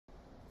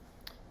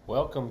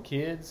Welcome,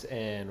 kids,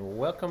 and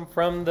welcome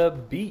from the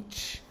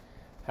beach.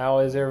 How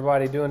is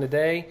everybody doing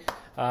today?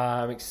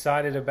 I'm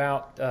excited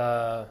about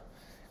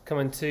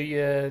coming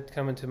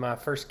to my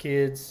first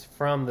kids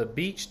from the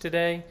beach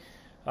today.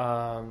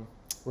 We're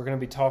going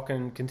to be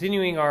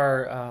continuing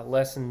our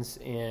lessons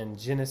in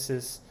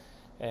Genesis,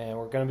 and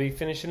we're going to be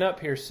finishing up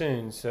here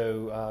soon,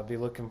 so be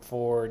looking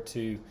forward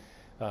to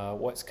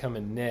what's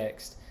coming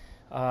next.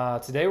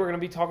 Today we're going to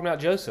be talking about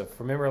Joseph.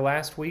 Remember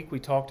last week we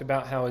talked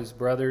about how his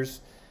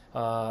brothers,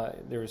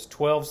 there was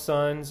 12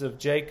 sons of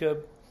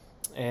Jacob,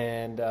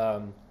 and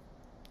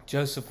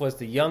Joseph was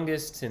the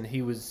youngest, and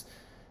he was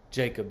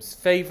Jacob's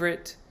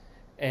favorite.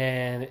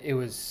 And it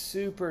was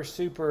super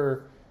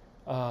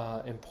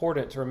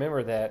important to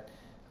remember that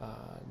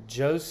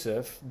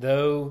Joseph,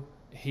 though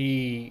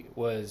he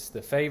was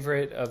the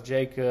favorite of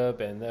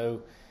Jacob, and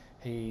though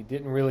he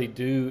didn't really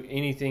do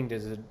anything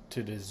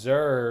to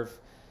deserve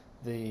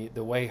the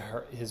way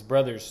his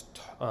brothers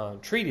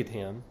treated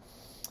him,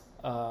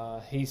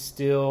 he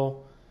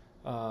still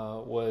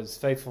was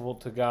faithful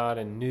to God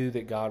and knew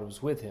that God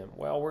was with him.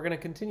 Well, we're going to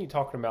continue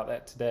talking about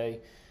that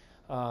today.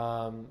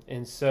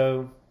 And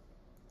so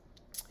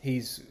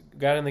he's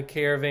got in the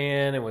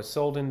caravan and was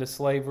sold into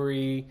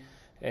slavery,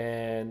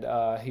 and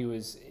he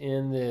was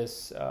in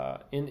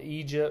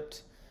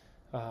Egypt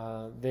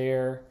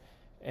there.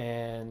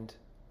 And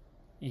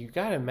you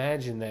got to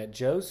imagine that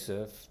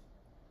Joseph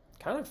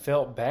kind of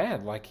felt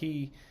bad. Like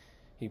he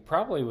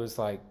probably was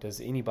like, does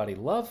anybody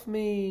love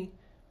me?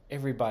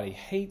 Everybody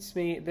hates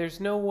me. There's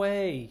no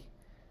way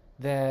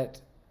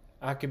that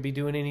I could be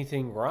doing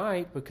anything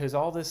right because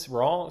all this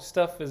wrong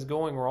stuff is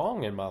going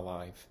wrong in my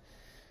life.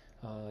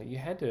 You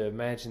had to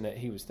imagine that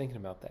he was thinking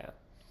about that.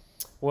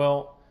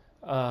 Well,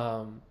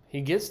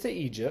 he gets to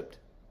Egypt,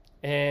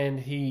 and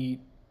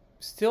he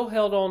still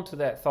held on to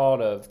that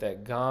thought of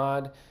that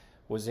God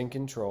was in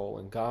control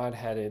and God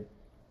had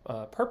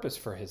a purpose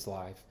for his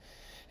life.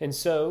 And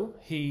so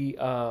he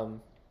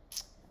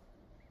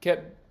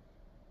kept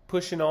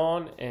pushing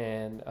on,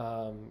 and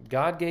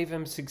God gave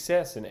him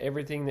success in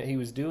everything that he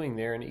was doing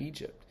there in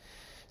Egypt.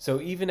 So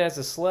even as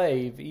a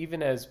slave,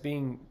 even as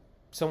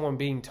someone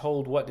being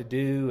told what to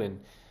do and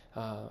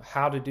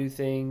how to do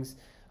things,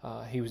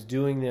 he was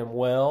doing them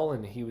well,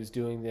 and he was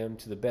doing them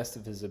to the best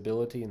of his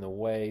ability in the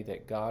way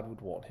that God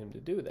would want him to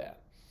do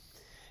that.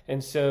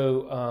 And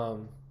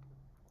so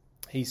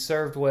he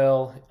served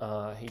well.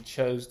 He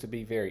chose to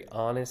be very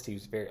honest. He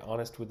was very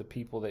honest with the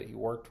people that he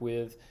worked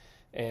with,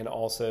 and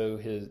also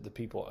the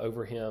people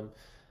over him.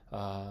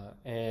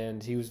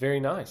 And he was very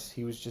nice.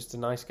 He was just a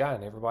nice guy,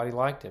 and everybody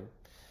liked him.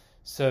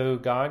 So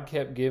God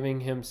kept giving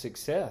him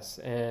success,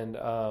 and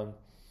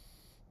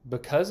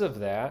because of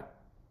that,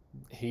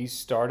 he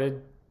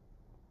started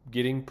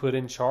getting put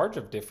in charge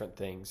of different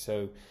things.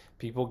 So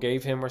people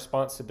gave him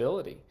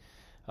responsibility.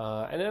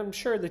 And I'm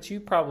sure that you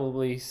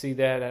probably see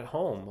that at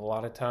home. A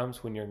lot of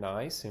times when you're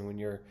nice and when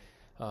you're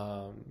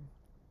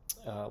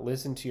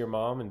listen to your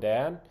mom and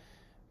dad,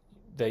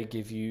 they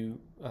give you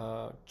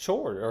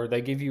chores, or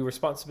they give you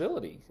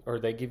responsibility, or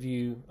they give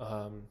you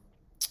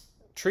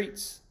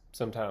treats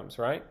sometimes,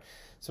 right?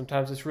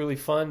 Sometimes it's really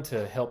fun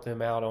to help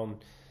them out on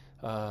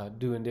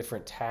doing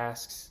different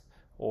tasks,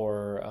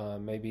 or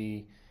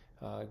maybe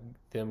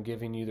them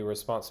giving you the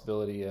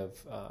responsibility of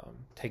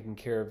taking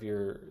care of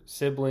your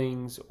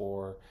siblings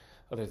or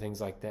other things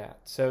like that.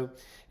 So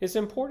it's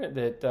important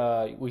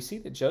that we see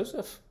that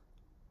Joseph,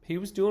 he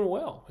was doing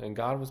well, and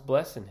God was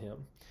blessing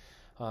him.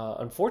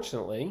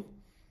 Unfortunately,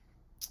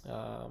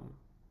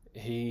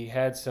 he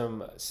had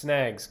some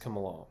snags come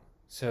along.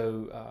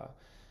 So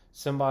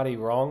somebody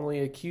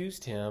wrongly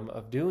accused him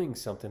of doing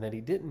something that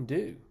he didn't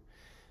do.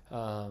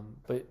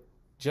 But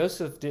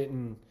Joseph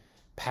didn't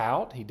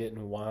pout, he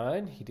didn't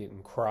whine, he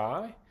didn't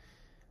cry.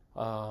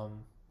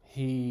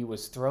 He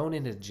was thrown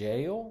into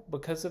jail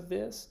because of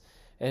this,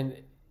 and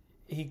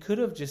he could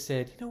have just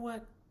said, "You know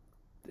what?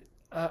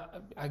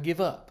 I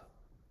give up.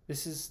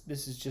 This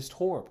is just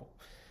horrible."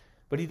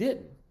 But he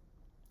didn't.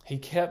 He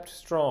kept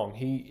strong.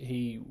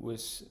 He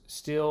was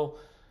still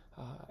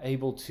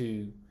able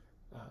to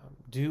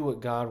do what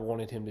God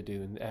wanted him to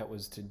do, and that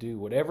was to do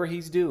whatever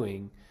he's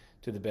doing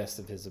to the best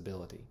of his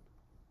ability.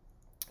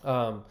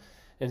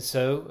 And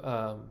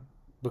so,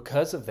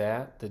 because of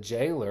that, the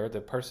jailer, the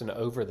person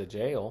over the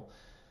jail,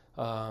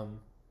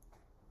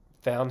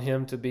 found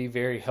him to be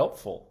very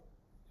helpful,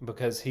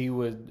 because he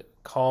would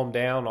calm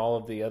down all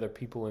of the other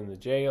people in the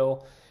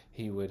jail.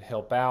 He would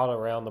help out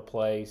around the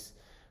place.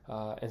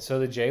 And so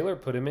the jailer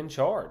put him in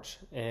charge,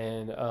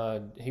 and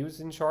he was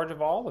in charge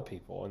of all the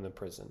people in the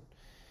prison.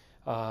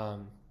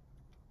 And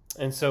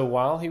so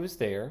while he was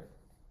there,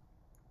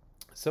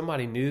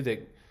 somebody knew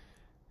that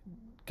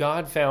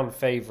God found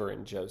favor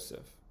in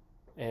Joseph.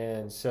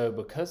 And so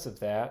because of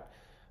that,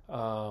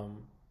 the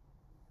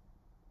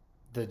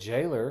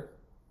jailer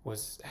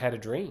had a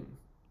dream,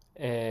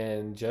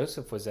 and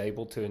Joseph was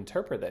able to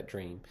interpret that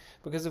dream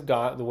because of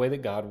God, the way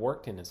that God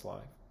worked in his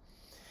life.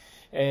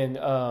 And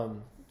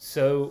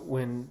so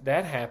when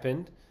that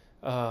happened,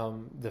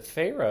 the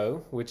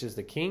Pharaoh, which is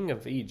the king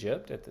of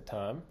Egypt at the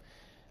time,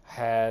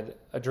 had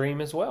a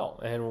dream as well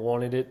and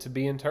wanted it to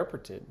be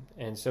interpreted.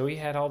 And so he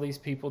had all these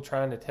people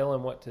trying to tell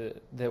him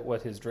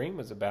what his dream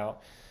was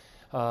about.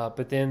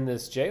 But then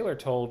this jailer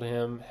told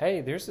him,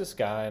 "Hey, there's this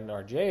guy in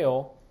our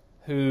jail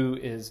who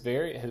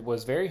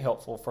was very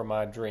helpful for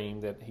my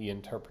dream that he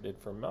interpreted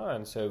for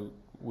mine. So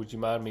would you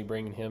mind me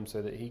bringing him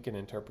so that he can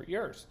interpret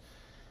yours?"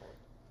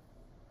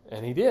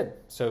 And he did.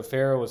 So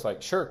Pharaoh was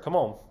like, "Sure, come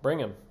on, bring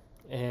him."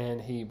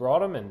 And he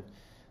brought him, and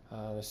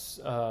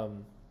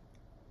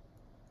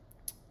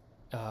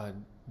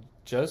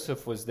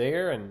Joseph was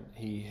there, and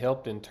he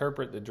helped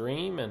interpret the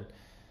dream, and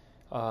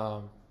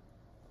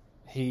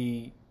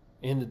he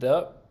ended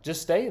up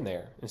just staying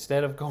there.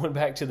 Instead of going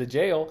back to the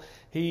jail,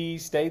 he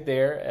stayed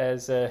there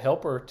as a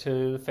helper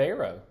to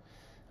Pharaoh.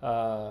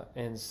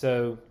 And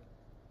so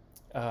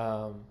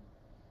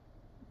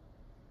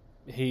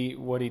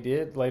what he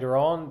did later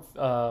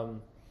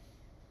on,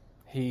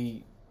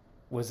 he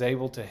was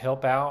able to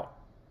help out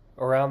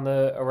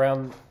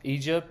around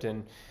Egypt,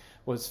 and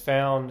was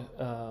found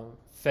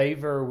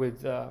favor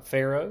with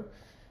Pharaoh,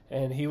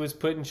 and he was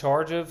put in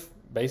charge of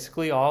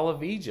basically all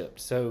of Egypt.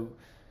 So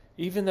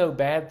even though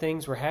bad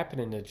things were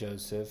happening to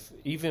Joseph,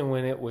 even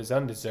when it was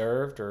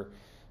undeserved or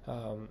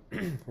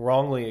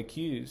wrongly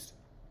accused,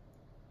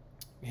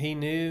 he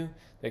knew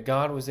that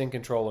God was in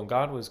control, and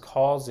God was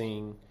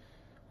causing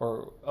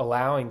or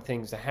allowing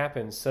things to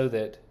happen so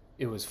that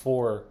it was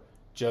for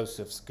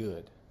Joseph's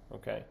good.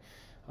 Okay,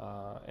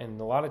 and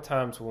a lot of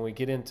times when we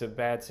get into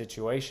bad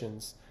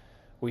situations,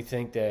 we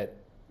think that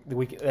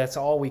that's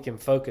all we can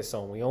focus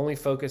on. We only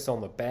focus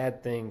on the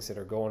bad things that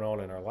are going on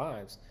in our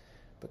lives.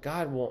 But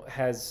God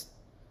has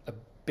a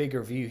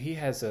bigger view. He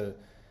has a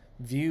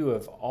view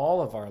of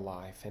all of our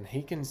life, and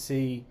he can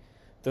see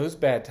those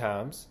bad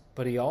times,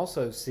 but he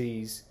also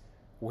sees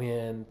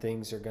when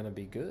things are going to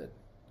be good,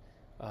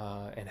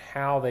 and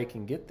how they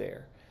can get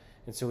there.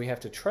 And so we have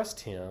to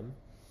trust him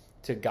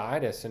to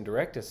guide us and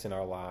direct us in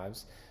our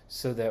lives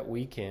so that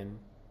we can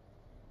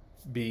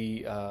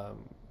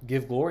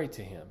give glory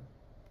to him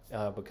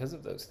because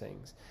of those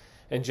things.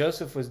 And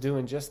Joseph was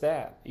doing just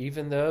that.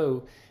 Even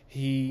though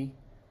he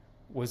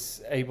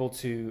was able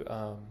to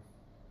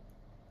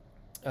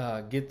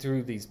get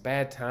through these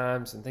bad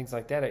times and things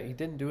like that, he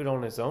didn't do it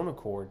on his own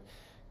accord.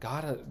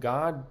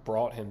 God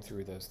brought him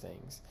through those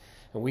things.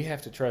 And we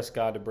have to trust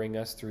God to bring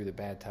us through the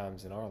bad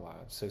times in our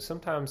lives. So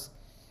sometimes,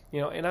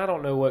 and I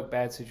don't know what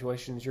bad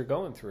situations you're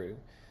going through.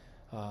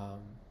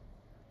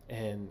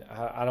 And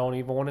I don't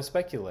even want to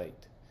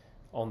speculate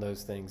on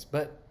those things.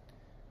 But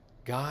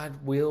God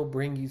will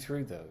bring you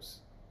through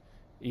those.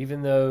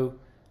 Even though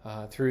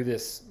through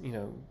this,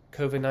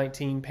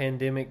 COVID-19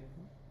 pandemic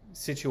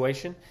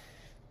situation,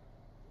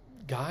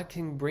 God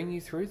can bring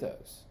you through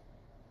those.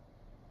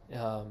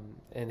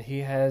 And he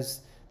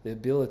has the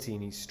ability,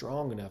 and he's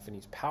strong enough, and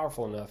he's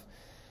powerful enough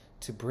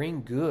to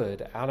bring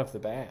good out of the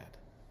bad.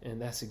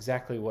 And that's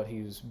exactly what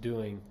he was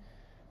doing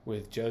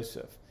with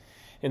Joseph.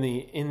 In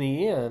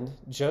the end,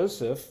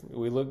 Joseph,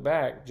 we look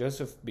back,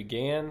 Joseph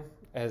began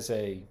as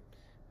a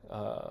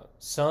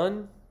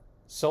son,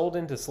 sold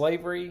into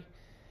slavery,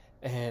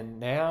 and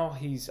now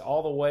he's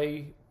all the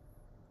way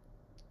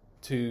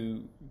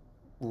to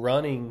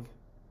running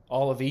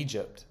all of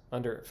Egypt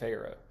under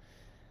Pharaoh.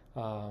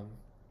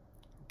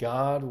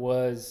 God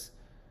was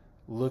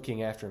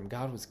looking after him.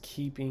 God was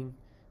keeping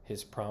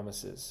his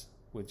promises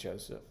with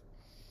Joseph.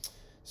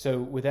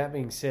 So with that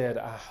being said,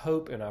 I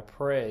hope and I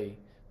pray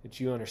that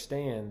you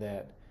understand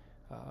that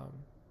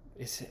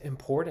it's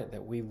important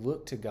that we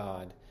look to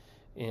God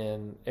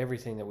in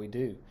everything that we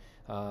do.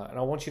 And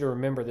I want you to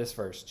remember this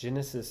verse,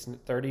 Genesis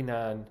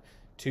 39,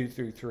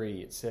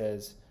 2-3. It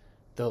says,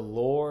 "The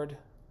Lord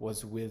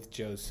was with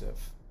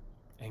Joseph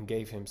and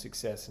gave him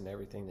success in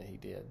everything that he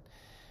did."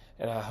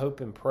 And I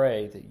hope and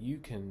pray that you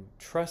can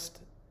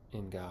trust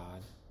in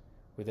God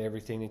with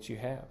everything that you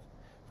have.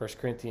 1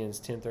 Corinthians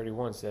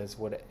 10:31 says,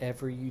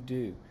 "Whatever you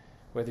do,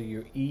 whether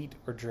you eat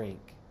or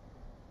drink,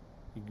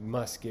 you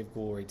must give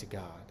glory to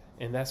God."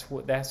 And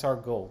that's our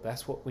goal.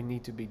 That's what we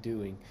need to be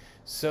doing,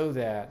 so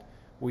that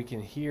we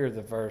can hear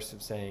the verse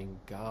of saying,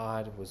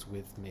 God was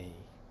with me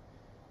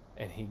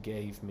and he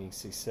gave me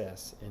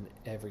success in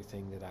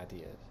everything that I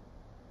did.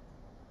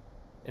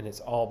 And it's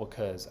all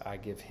because I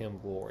give him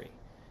glory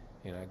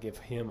and I give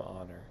him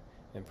honor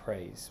and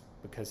praise,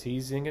 because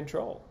he's in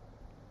control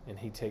and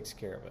he takes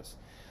care of us.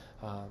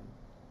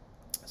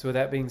 So with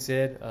that being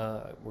said,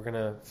 we're going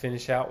to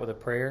finish out with a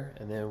prayer,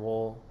 and then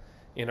we'll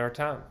end our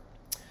time.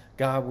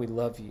 God, we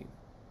love you.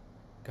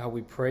 God,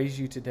 we praise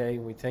you today,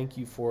 and we thank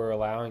you for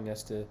allowing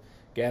us to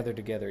gather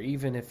together,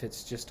 even if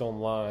it's just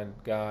online.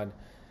 God,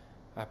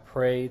 I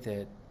pray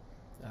that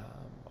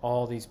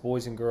all these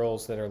boys and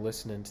girls that are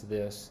listening to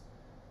this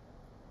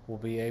will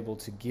be able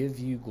to give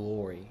you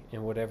glory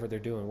in whatever they're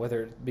doing,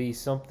 whether it be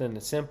something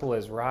as simple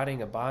as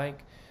riding a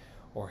bike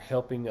or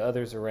helping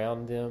others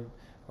around them,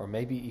 or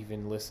maybe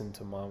even listen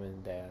to mom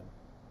and dad.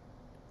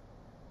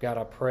 God,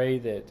 I pray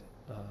that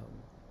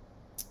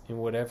in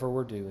whatever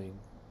we're doing,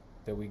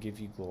 that we give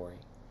you glory.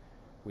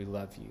 We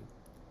love you.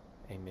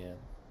 Amen.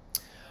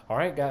 All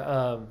right,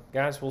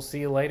 guys, we'll see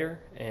you later,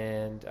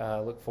 and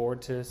look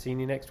forward to seeing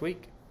you next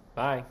week.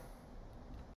 Bye.